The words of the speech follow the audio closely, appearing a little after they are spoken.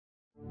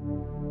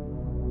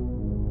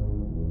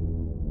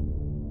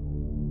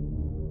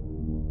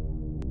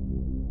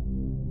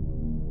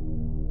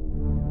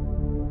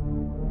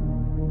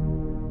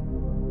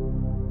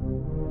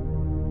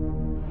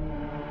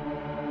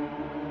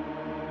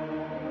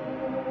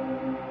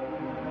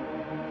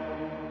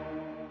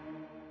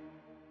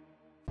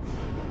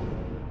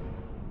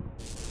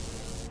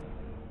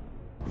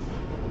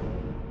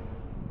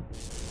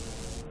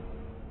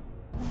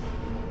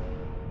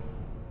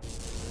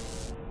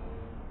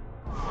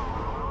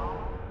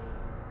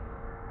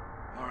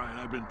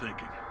been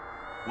thinking.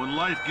 When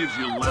life gives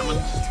you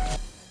lemons,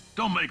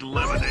 don't make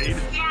lemonade.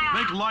 Yeah.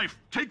 Make life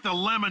take the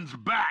lemons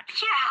back.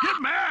 Yeah. Get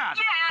mad.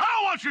 Yeah. I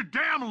don't want your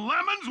damn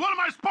lemons. What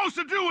am I supposed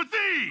to do with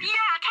these?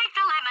 Yeah, take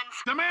the lemons.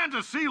 Demand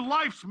to see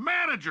life's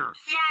manager.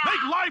 Yeah.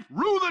 Make life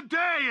rue the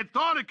day it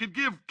thought it could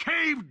give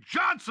Cave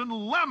Johnson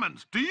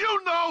lemons. Do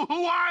you know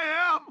who I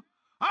am?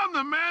 I'm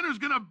the man who's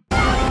gonna...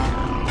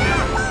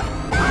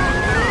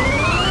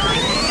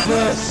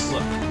 Yes.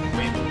 Look,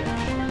 Rainbow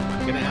Dash,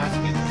 I'm gonna ask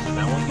you this, and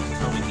I want you to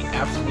tell me the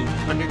absolute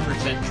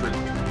 100% truth.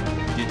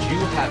 Did you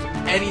have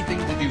anything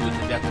to do with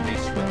the death of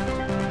Ace Swift?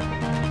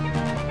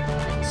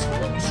 I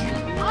told you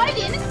I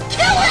didn't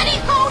kill any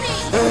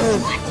ponies!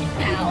 Watch it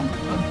now.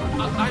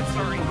 I'm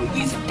sorry.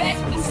 You're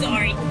best be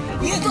sorry.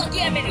 You're lucky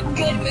I'm in a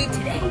good mood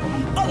today.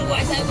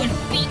 Otherwise I would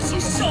beat you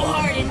so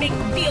hard and make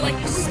you feel like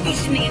you're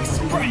squishing the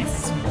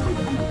express.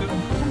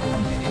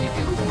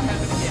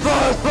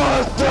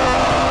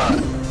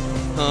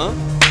 Huh?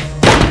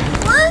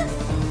 What?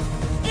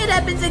 It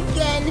happens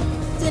again,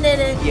 didn't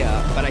it?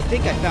 Yeah, but I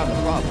think I found the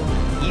problem.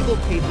 Evil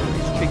paper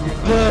is triggered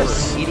by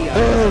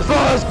idiotic.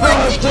 What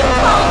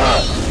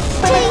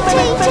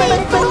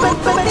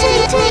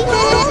did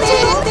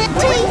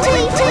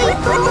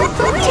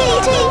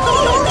you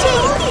call me?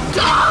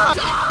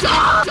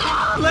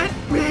 Let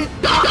me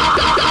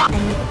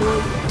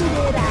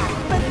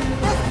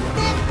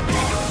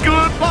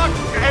Good luck,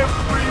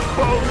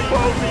 everybody!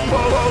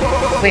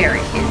 Where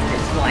is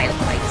this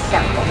wildlife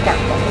circle?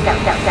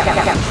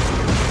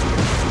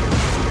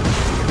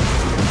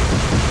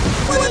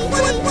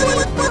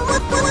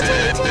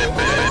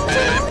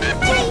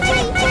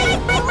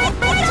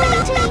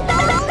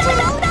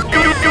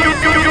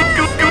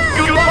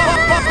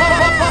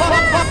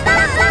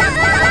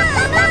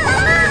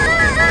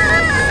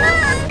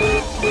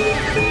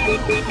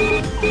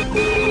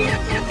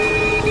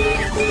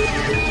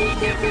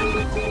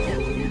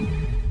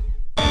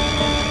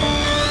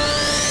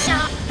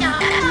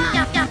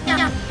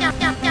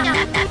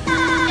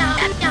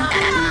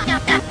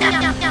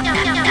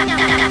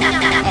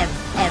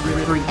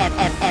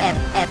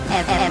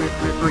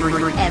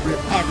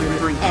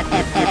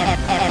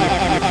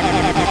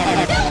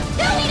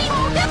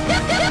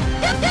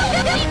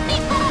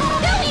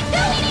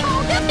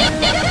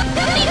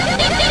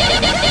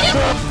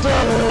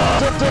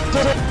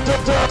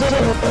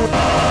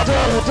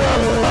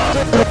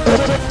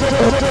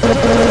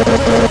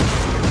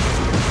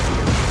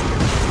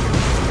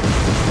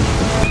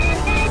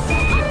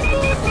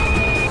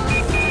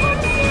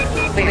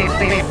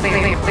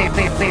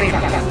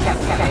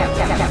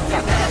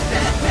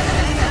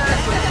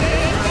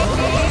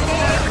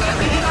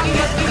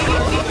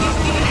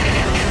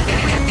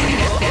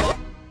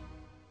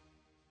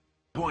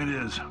 Point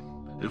is,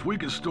 if we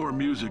can store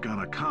music on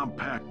a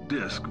compact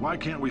disc, why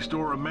can't we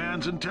store a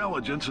man's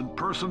intelligence and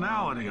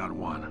personality on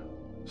one?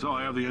 So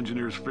I have the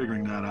engineers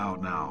figuring that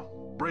out now.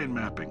 Brain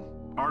mapping,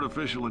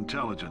 artificial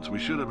intelligence. We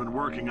should have been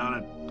working on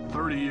it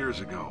 30 years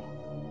ago.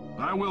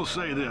 I will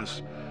say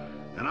this,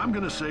 and I'm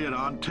gonna say it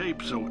on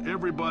tape so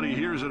everybody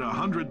hears it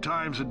 100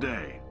 times a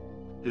day.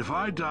 If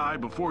I die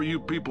before you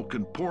people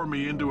can pour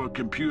me into a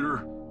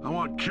computer, I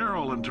want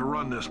Carolyn to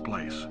run this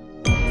place.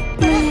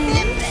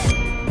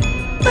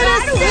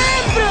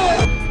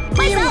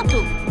 Mais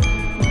alto!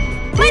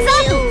 Mais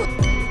alto!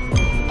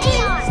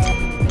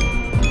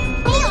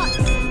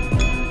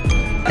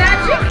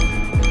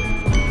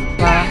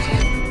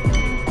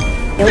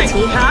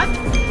 Tricky hat?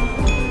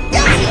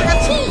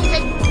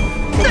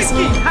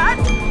 Tricky hat?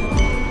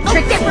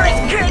 Tricky for his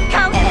good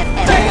coat?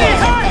 Tricky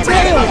hat!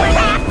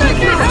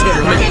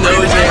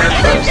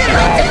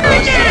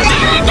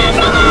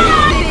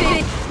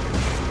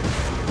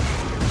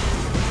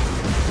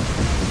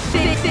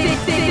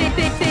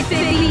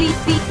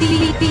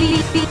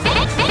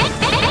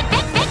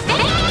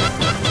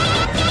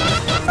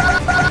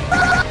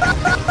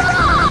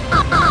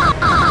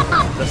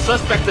 The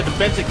suspect the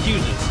defense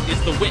accuses is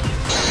the witness,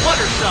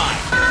 Fluttershy.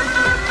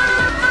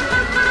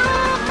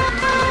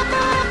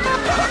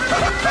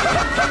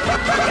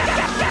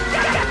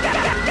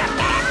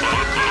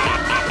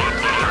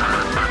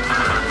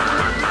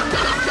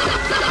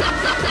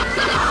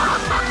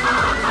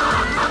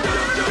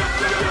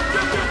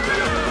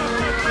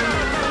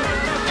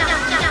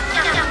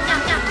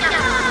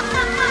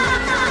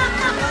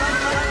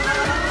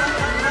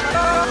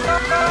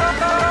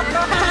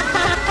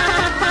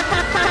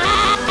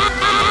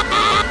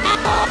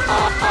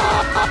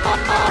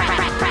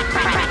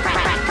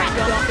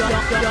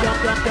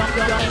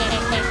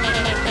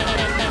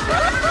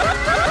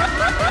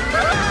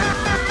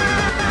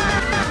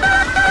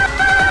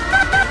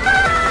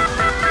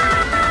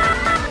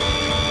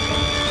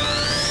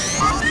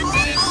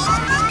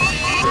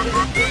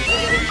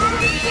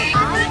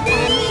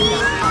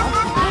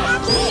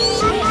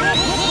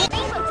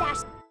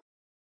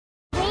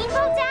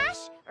 Rainbow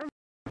Dash?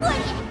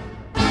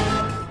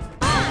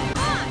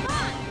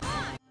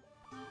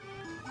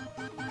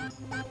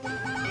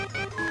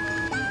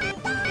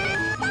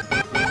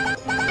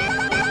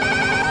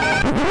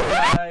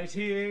 Right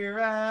here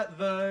at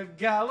the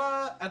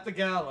gala,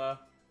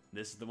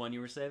 This is the one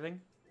you were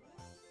saving?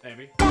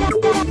 Maybe.